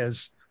work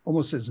as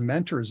almost as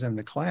mentors in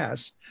the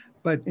class.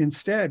 But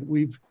instead,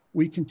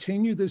 we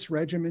continue this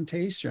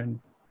regimentation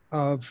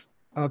of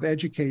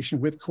education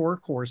with core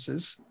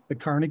courses, the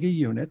Carnegie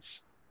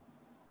units,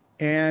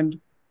 and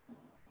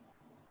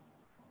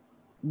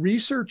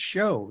research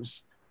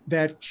shows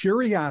that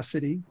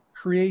curiosity,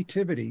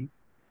 creativity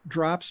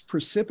drops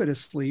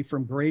precipitously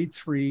from grade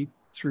 3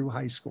 through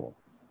high school.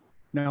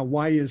 Now,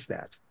 why is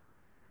that?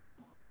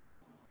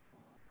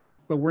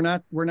 But we're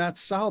not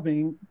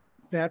solving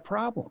that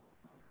problem.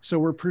 So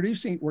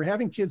we're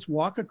having kids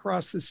walk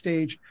across the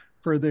stage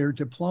for their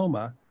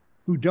diploma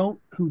who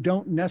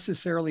don't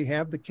necessarily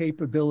have the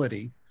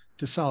capability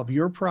to solve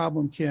your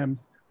problem, Kim,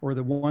 or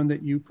the one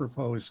that you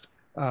proposed,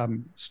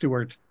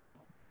 Stuart,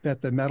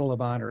 that the Medal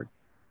of Honor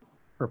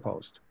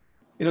proposed.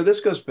 You know, this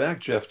goes back,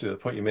 Jeff, to a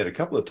point you made a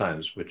couple of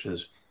times, which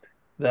is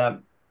that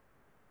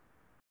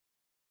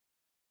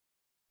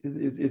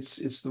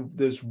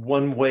there's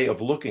one way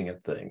of looking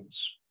at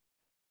things.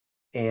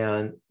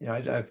 And you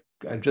know,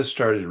 I've just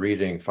started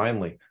reading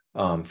finally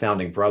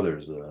Founding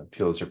Brothers, the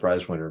Pulitzer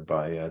Prize winner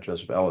by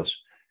Joseph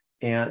Ellis,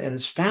 and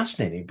it's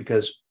fascinating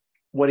because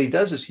what he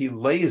does is he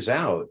lays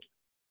out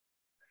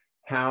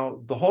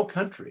how the whole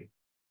country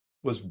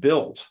was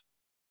built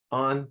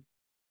on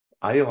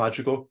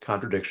ideological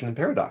contradiction and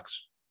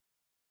paradox.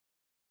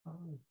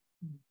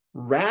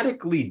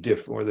 Radically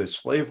different, whether it's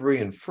slavery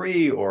and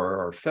free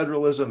or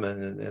federalism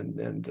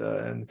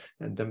and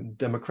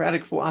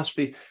democratic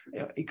philosophy. You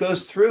know, it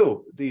goes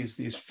through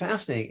these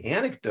fascinating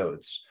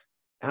anecdotes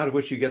out of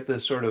which you get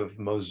this sort of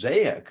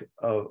mosaic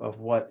of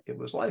what it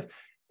was like.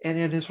 And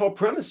in his whole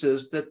premise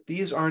is that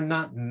these are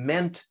not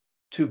meant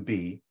to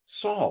be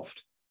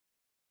solved.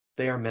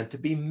 They are meant to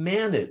be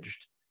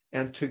managed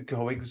and to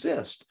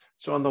coexist.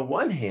 So on the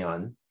one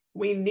hand,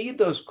 we need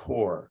those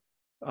core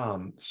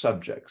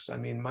subjects. I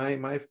mean,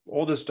 my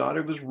oldest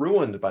daughter was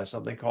ruined by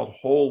something called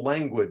whole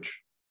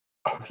language.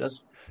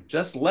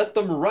 Just let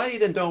them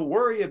write and don't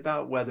worry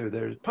about whether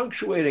there's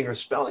punctuating or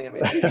spelling. I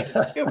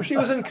mean, she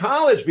was in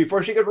college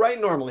before she could write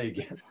normally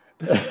again.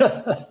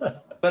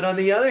 But on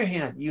the other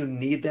hand, you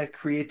need that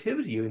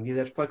creativity. You need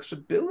that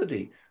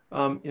flexibility.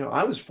 You know,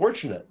 I was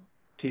fortunate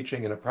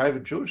teaching in a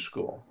private Jewish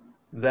school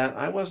that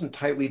I wasn't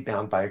tightly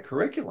bound by a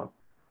curriculum.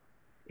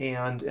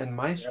 And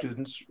my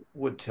students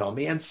would tell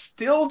me, and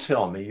still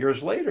tell me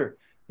years later,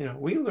 you know,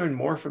 we learned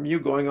more from you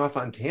going off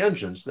on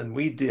tangents than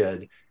we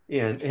did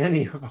in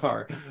any of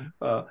our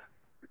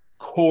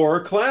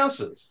core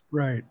classes.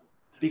 Right.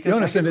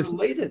 Because it's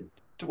related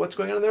to what's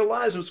going on in their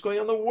lives, what's going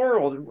on in the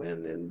world,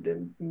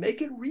 and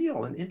make it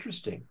real and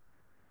interesting.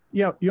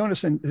 Yeah,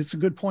 Jonas, and it's a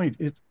good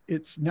point.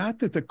 It's not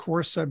that the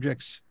core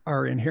subjects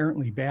are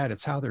inherently bad,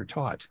 it's how they're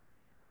taught.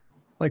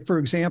 Like, for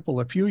example,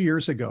 a few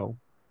years ago,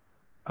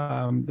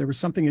 there was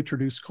something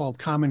introduced called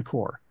Common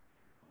Core.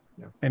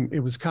 Yeah. And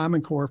it was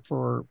Common Core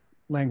for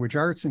language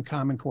arts and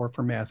Common Core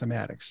for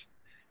mathematics.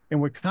 And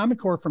what Common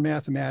Core for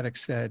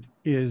mathematics said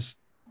is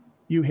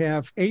you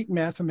have 8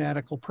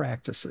 mathematical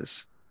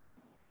practices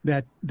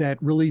that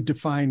really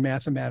define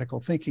mathematical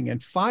thinking.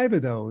 And 5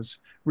 of those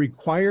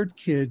required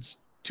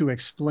kids to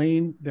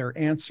explain their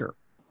answer.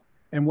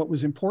 And what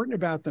was important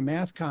about the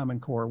Math Common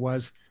Core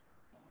was,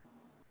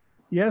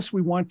 yes,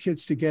 we want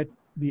kids to get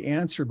the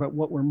answer, but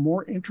what we're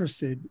more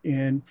interested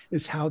in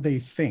is how they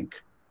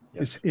think,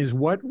 yes. is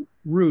what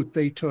route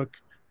they took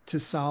to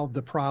solve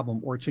the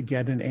problem or to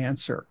get an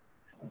answer.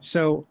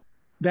 So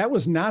that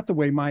was not the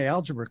way my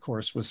algebra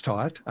course was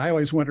taught. I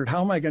always wondered,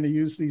 how am I going to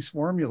use these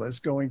formulas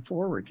going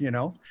forward, you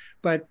know?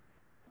 But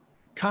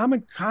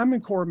Common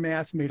Core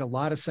math made a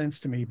lot of sense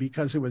to me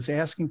because it was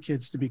asking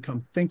kids to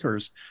become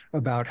thinkers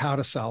about how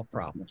to solve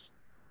problems.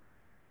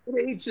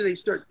 What age do they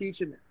start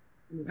teaching it?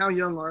 I mean, how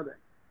young are they?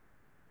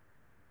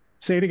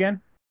 Say it again.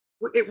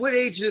 At what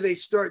age do they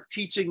start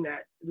teaching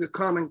that, the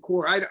Common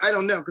Core? I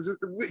don't know, because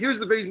here's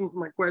the reason for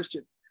my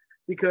question.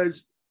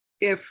 Because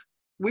if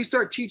we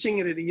start teaching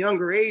it at a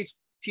younger age,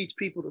 teach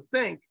people to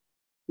think,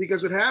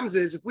 because what happens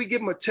is if we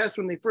give them a test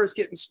when they first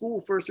get in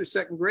school, 1st or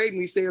 2nd grade, and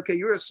we say, okay,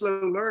 you're a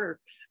slow learner,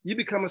 you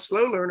become a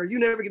slow learner, you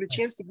never get a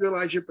chance to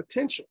realize your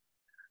potential.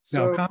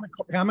 So no,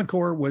 Common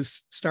Core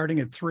was starting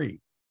at 3.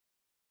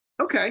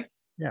 Okay.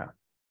 Yeah.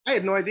 I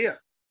had no idea.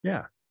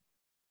 Yeah.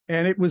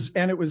 And it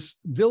was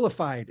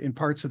vilified in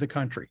parts of the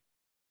country.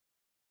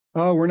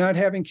 Oh, we're not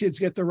having kids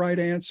get the right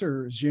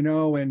answers, you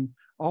know, and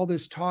all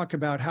this talk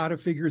about how to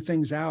figure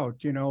things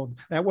out. You know,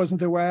 that wasn't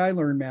the way I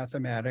learned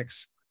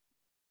mathematics,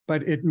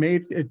 but it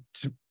made it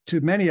to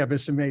many of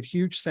us, it made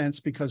huge sense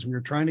because we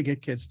were trying to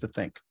get kids to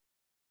think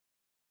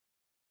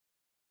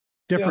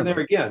differently.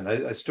 Yeah, there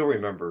again, I still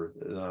remember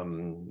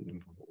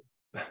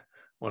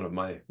one of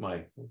my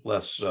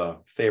less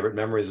favorite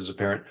memories as a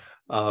parent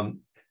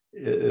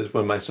is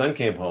when my son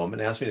came home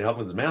and asked me to help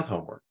with his math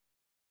homework.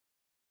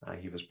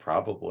 He was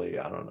probably,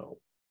 I don't know,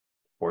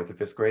 4th or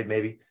 5th grade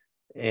maybe.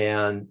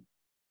 And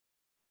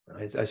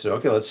I said,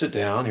 okay, let's sit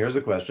down. Here's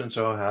the question.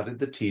 So how did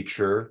the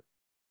teacher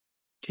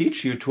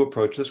teach you to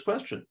approach this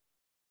question?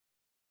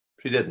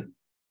 She didn't.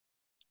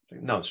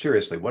 No,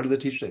 seriously, what did the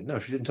teacher say? No,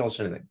 she didn't tell us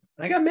anything.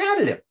 I got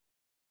mad at him.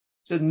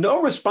 I said,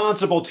 no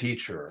responsible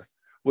teacher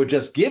would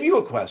just give you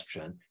a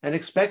question and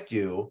expect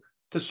you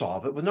to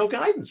solve it with no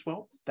guidance.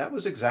 Well, that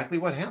was exactly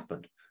what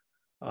happened.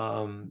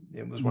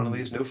 It was one of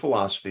these new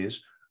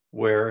philosophies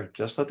where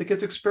just let the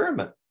kids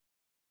experiment.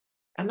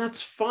 And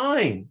that's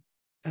fine,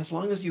 as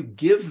long as you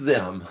give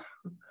them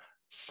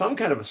some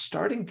kind of a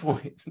starting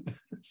point,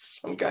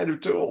 some kind of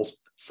tools,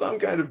 some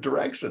kind of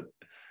direction.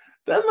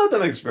 Then let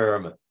them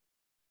experiment.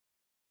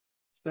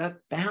 It's that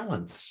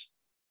balance.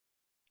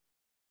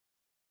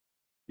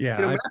 Yeah,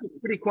 math is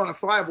pretty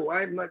quantifiable.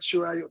 I'm not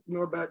sure I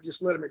know about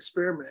just let them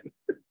experiment.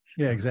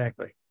 Yeah,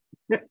 exactly.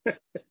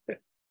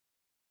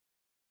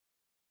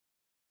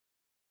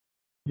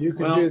 You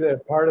can do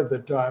that part of the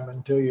time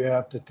until you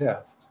have to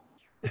test.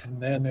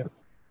 And then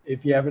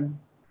if you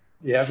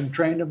haven't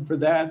trained them for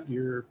that,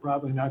 you're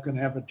probably not going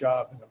to have a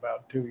job in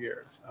about 2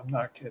 years. I'm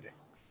not kidding.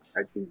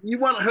 You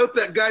want to hope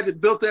that guy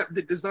that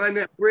that designed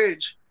that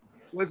bridge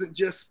wasn't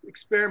just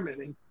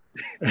experimenting.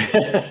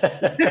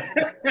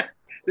 That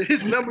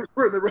his numbers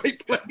were in the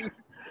right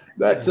place.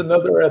 That's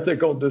another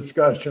ethical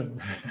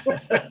discussion.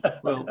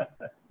 Well,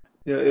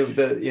 you know,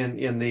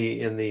 in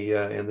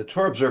the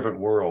Torah observant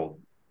world,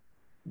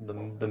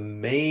 the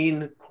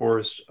main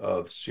course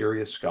of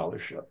serious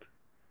scholarship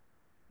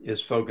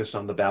is focused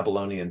on the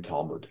Babylonian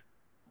Talmud.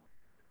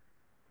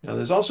 Now,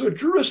 there's also a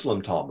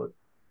Jerusalem Talmud.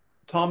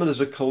 Talmud is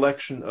a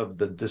collection of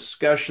the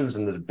discussions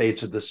and the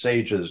debates of the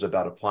sages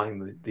about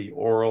applying the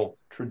oral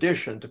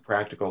tradition to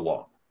practical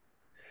law.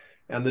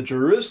 And the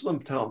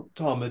Jerusalem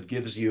Talmud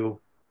gives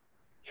you,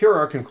 here are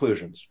our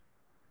conclusions.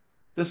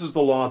 This is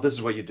the law, this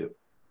is what you do.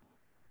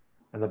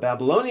 And the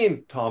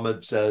Babylonian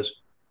Talmud says,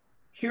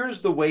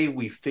 here's the way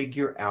we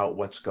figure out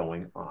what's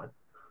going on.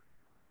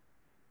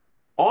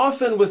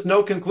 Often with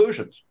no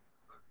conclusions.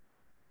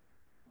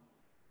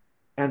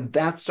 And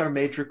that's our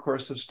major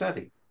course of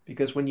study,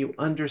 because when you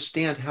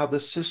understand how the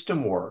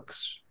system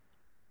works,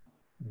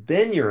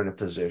 then you're in a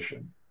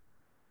position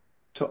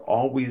to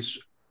always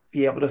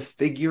be able to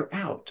figure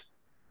out,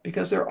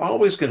 because there are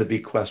always going to be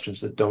questions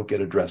that don't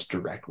get addressed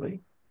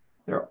directly.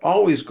 There are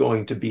always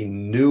going to be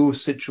new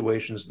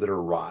situations that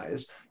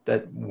arise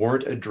that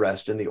weren't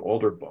addressed in the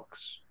older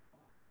books.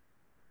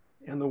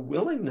 And the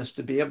willingness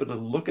to be able to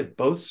look at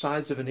both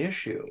sides of an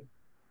issue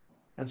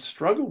and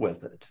struggle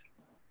with it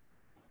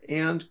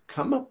and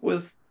come up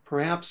with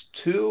perhaps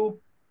two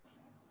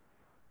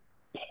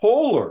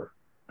polar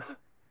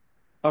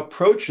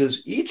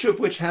approaches, each of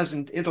which has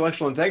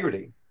intellectual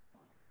integrity,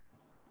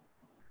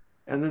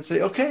 and then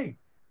say, okay,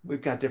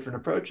 we've got different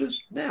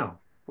approaches. Now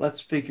let's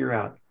figure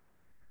out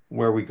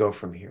where we go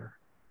from here.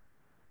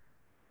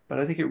 But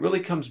I think it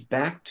really comes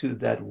back to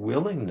that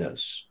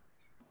willingness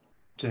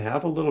to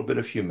have a little bit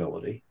of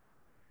humility,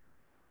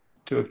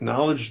 to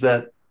acknowledge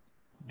that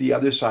the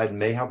other side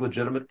may have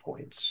legitimate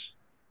points,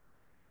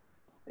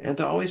 and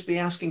to always be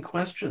asking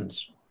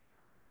questions,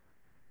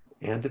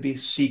 and to be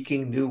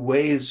seeking new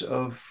ways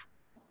of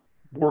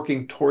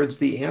working towards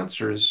the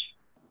answers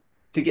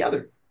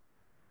together,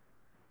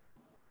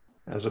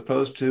 as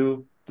opposed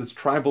to this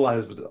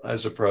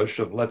tribalized approach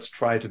of let's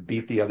try to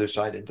beat the other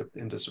side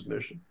into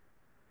submission.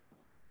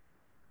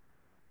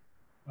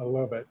 I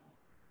love it.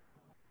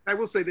 I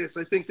will say this.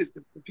 I think that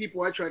the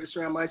people I try to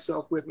surround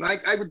myself with, and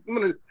I'm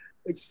going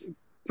to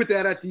put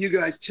that out to you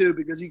guys too,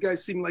 because you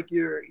guys seem like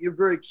you're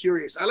very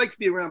curious. I like to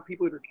be around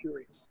people that are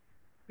curious,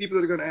 people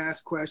that are going to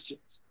ask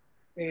questions.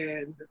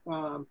 And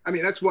I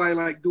mean, that's why I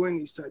like doing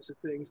these types of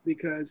things,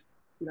 because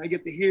I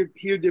get to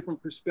hear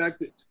different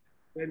perspectives.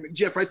 And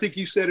Jeff, I think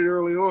you said it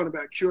early on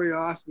about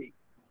curiosity.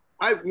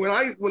 When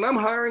I'm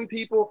hiring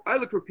people, I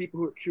look for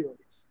people who are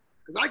curious,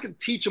 because I can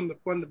teach them the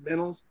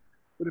fundamentals,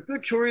 but if they're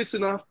curious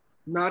enough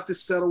not to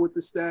settle with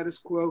the status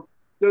quo,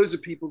 those are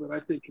people that I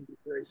think can be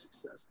very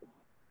successful.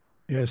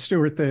 Yeah,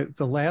 Stuart,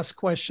 the last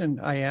question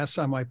I asked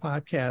on my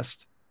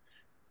podcast,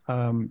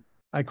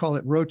 I call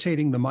it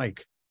rotating the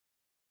mic.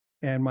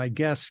 And my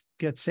guest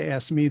gets to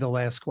ask me the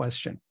last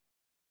question.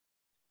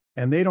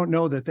 And they don't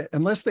know that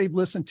unless they've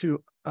listened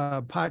to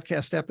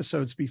podcast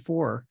episodes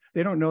before,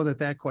 they don't know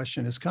that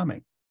question is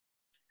coming.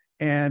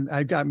 And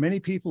I've got many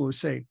people who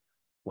say,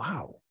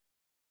 wow,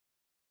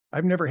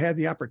 I've never had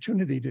the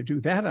opportunity to do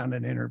that on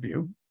an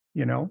interview,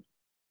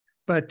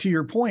 But to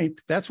your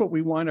point, that's what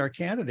we want our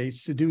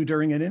candidates to do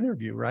during an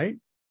interview, right?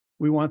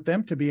 We want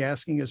them to be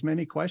asking as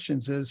many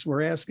questions as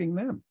we're asking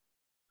them.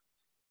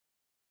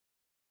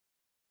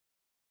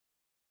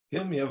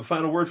 Kim, you have a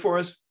final word for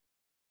us?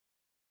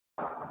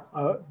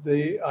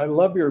 I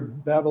love your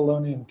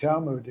Babylonian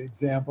Talmud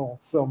example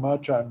so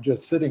much. I'm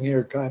just sitting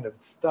here kind of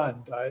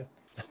stunned. I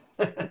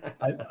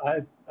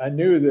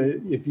knew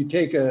that if you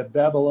take a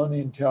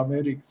Babylonian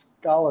Talmudic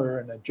scholar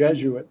and a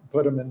Jesuit and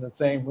put them in the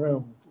same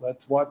room,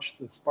 let's watch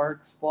the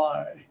sparks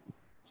fly.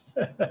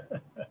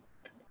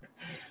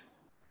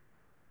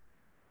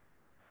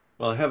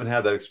 Well, I haven't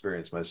had that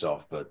experience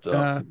myself, but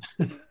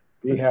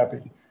be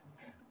happy.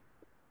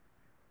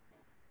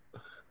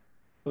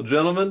 Well,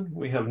 gentlemen,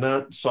 we have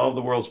not solved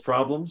the world's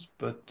problems,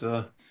 but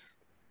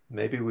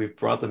maybe we've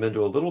brought them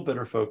into a little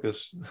better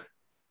focus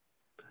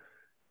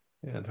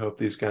and hope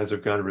these kinds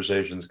of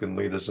conversations can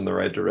lead us in the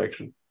right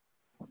direction.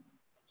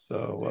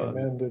 So,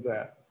 amen to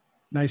that.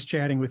 Nice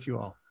chatting with you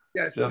all.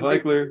 Yes. Jeff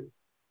Eichler,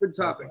 Good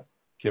topic.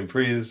 Kim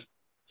Freeze,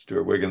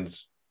 Stuart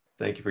Wiggins,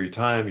 thank you for your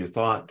time, your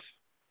thought,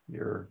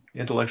 your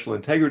intellectual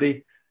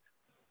integrity,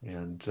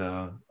 and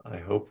I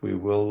hope we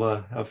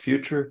will have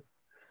future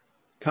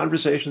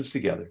conversations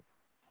together.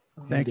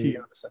 Thank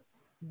you.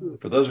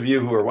 For those of you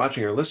who are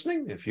watching or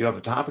listening, if you have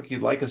a topic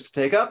you'd like us to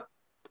take up,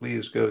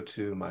 please go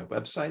to my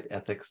website,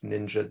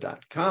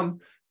 ethicsninja.com,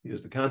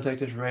 use the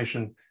contact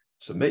information,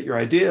 submit your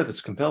idea. If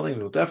it's compelling,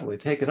 we'll definitely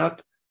take it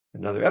up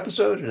in another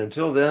episode. And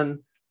until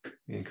then,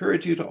 we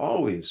encourage you to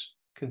always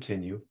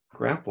continue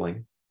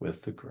grappling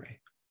with the gray.